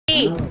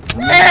me!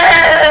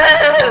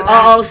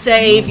 I'll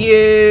save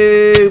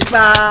you!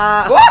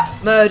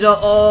 What? Murder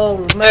all!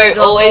 Murder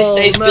No, always all!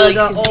 save Billy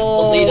Murder because he's the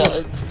all! leader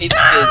of the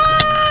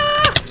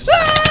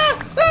ThePeopleKids.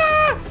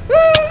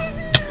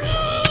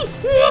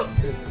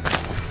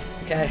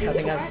 Okay, I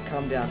think I've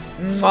calmed down.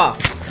 Fuck.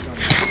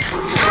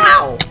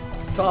 Ow!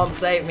 Tom,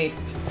 save me.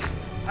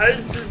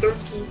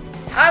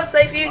 I'll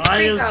save you.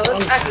 Tree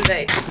powers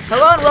activate.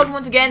 Hello and welcome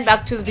once again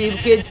back to the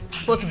ThePeopleKids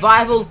for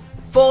Survival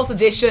 4th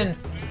edition.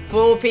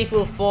 4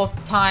 people,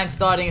 4th time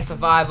starting a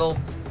survival.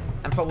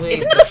 And probably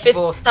Isn't it the 5th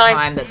 4th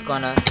time? that's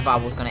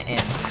survival's gonna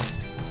end.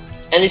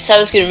 And this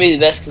time it's gonna be the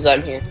best because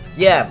I'm here.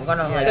 Yeah, we're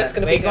gonna like, So it's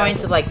gonna we're be going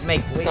good. to like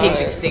make We pigs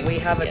have, extinct. we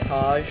have a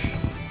Taj.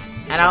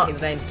 And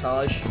his name's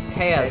Taj.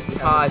 Hey,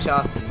 Taj,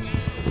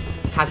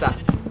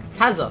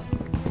 Taza.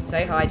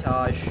 Say hi,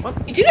 Taj.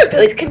 You do know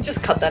Billy can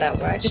just cut that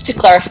out, right? Just to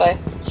clarify.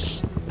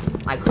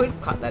 I could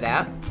cut that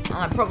out. And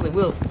I probably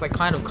will since I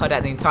kind of cut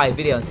out the entire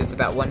video since it's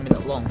about 1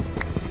 minute long.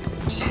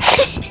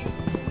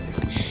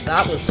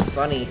 That was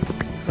funny.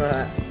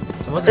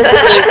 It wasn't.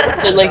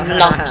 So like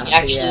nothing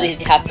actually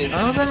happened.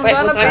 I wasn't Wait,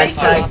 about was to I make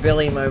Hashtag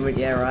Billy moment,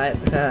 yeah, right?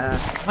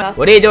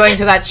 What are you doing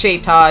to that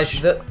sheep,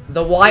 Taj?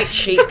 The white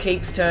sheep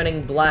keeps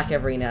turning black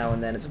every now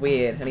and then. It's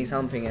weird, and he's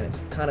humping it. It's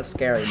kind of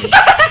scary.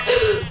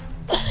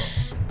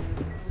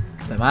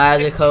 The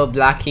magical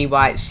blacky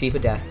white sheep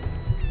of death.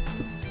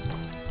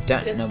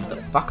 Don't know what the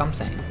fuck I'm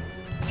saying.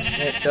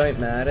 It don't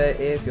matter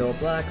if you're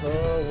black or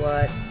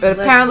white. But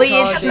apparently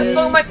Taj it's is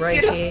on my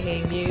computer.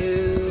 breaking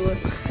you.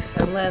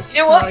 Unless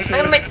You know what? Taj I'm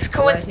gonna is make this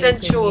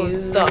coincidental breaking you.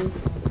 stuff.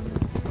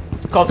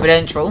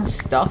 Confidential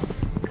stuff.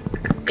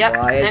 Yep.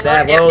 Why is hang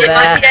there on. Yep, wool it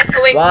might be there?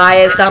 echoing. Why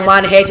is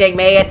someone hitting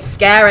me? It's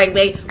scaring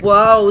me.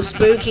 Whoa,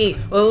 spooky.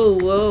 Whoa,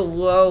 whoa,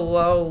 whoa,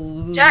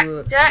 whoa. Jack,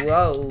 Jack.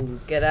 Whoa,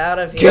 get out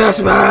of here. Kiss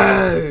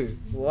me!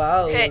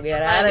 Whoa, Okay,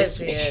 get out of kiss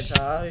me. here,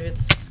 Taj.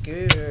 It's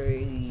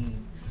scary.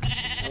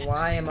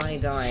 Why am I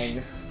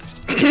dying?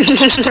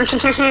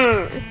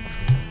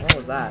 What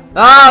was that?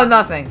 Oh,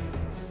 nothing.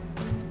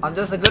 I'm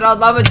just a good old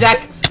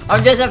lumberjack.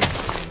 I'm just a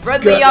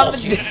friendly Get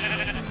lost,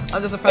 lumberjack.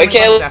 I'm just a friendly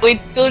Okay, are lumberjack. we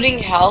building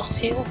a house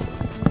here?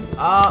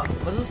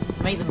 Let's just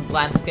make the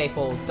landscape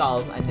all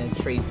dull and then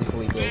trees before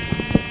we build.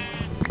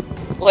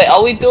 Wait,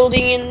 are we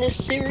building in this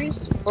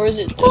series? Or is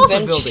it Of course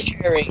we're building.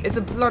 adventuring? It's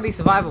a bloody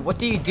survival. What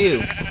do you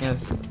do in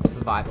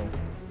survival?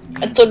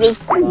 I thought it was...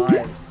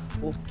 Survive.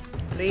 Oof.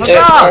 Please What's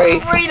Don't up? worry,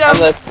 Freedom!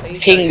 I'm a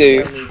please don't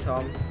pingu. kill me,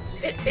 Tom.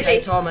 Billy, Hey,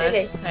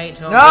 Thomas. Hey,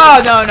 Thomas.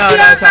 No, no, no,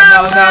 no,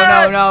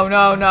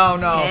 Tom,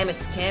 no.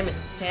 Tamis.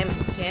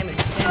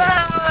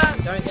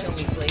 Don't kill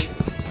me,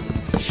 please.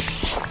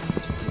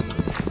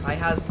 I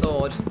has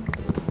sword.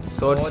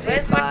 Sword. Sword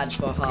is bad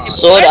for heart.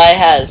 Sword I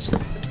has.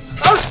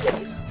 Oh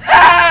shit!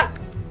 Ah!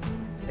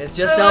 It's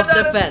just No, no, no.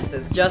 self-defense.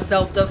 It's just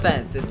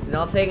self-defense. It's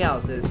nothing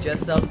else. It's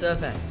just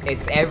self-defense.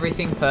 It's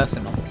everything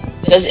personal.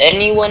 Does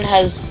anyone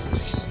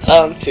has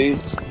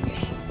foods?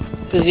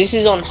 Because this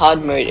is on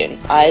hard mode and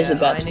I is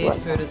about I to need run.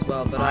 food as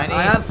well, but I I need-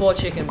 have 4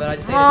 chicken, but I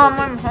just need Mom, to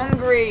cook I'm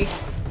hungry. it.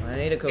 I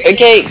need to cook it.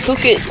 Okay,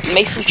 cook it.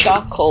 Make some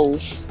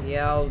charcoals.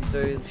 Yeah, I'll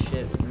do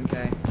shit.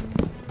 Okay.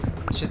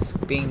 Shit's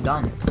being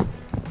done.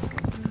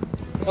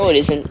 No, it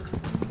isn't.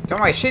 Don't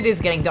worry, shit is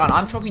getting done.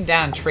 I'm chopping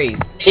down trees.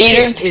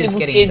 Leader of Shit is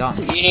getting ThePeopleKids,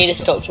 done. you need to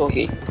stop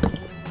talking.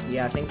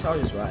 Yeah, I think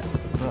Taj is right.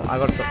 Well, I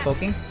gotta stop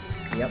talking.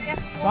 Yep.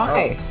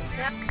 Why?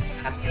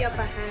 Have the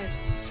upper hand.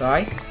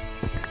 Sorry?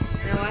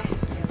 No, I...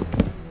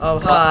 Oh,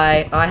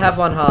 hi. I have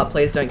 1 heart.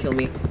 Please don't kill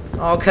me.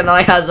 Oh, can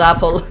I has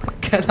apple?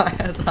 Can I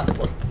has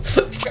apple?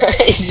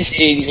 He's just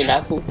eating an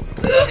apple.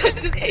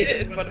 just ate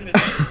it in front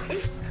of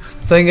his...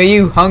 Saying, are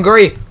you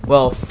hungry?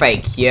 Well,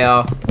 fake,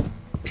 yeah.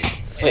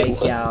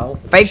 Fake yow.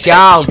 Fake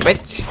y'all,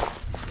 bitch.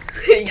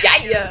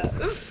 yeah.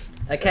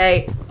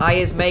 Okay, I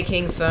is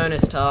making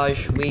furnace,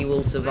 Taj. We will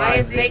I survive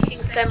is making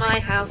this.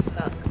 semi-house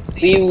stuff.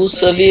 We will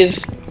survive.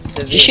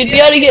 You should be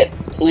able to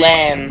get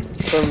lamb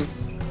from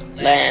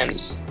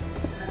lambs.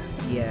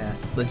 Yeah.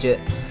 Legit.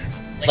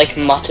 Like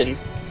mutton.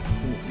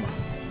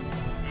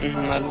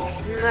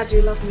 Mm, I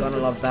do love Gonna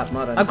love that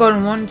mutton. I've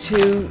got 1,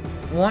 2,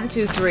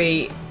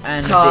 3,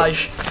 and Taj,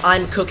 bits.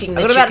 I'm cooking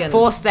the I've got chicken. about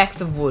 4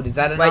 stacks of wood. Is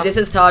that enough? Wait, this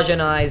is Taj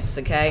and I's,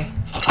 okay?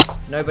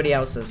 Nobody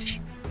else's.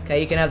 Okay,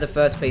 you can have the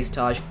first piece,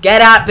 Taj.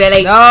 Get out,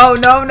 Billy! No.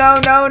 No,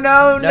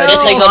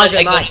 Yes, I got Taj it,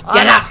 and I mine. got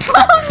Get out!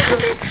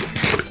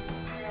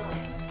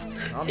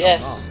 Nom, nom,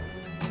 Yes. nom.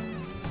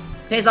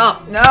 Piss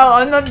off! No,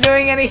 I'm not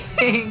doing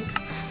anything.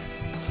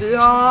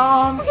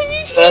 Tom, can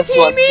you First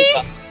one.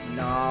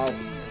 No.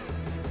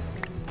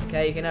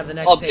 Okay, you can have the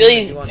next Oh, piece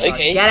Billy's if you want, Taj.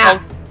 okay. Get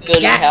out!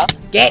 Building a house.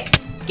 Get!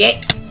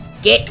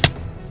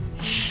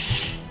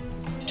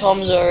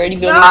 Tom's already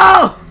building.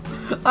 No!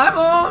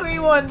 I only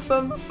want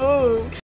some food.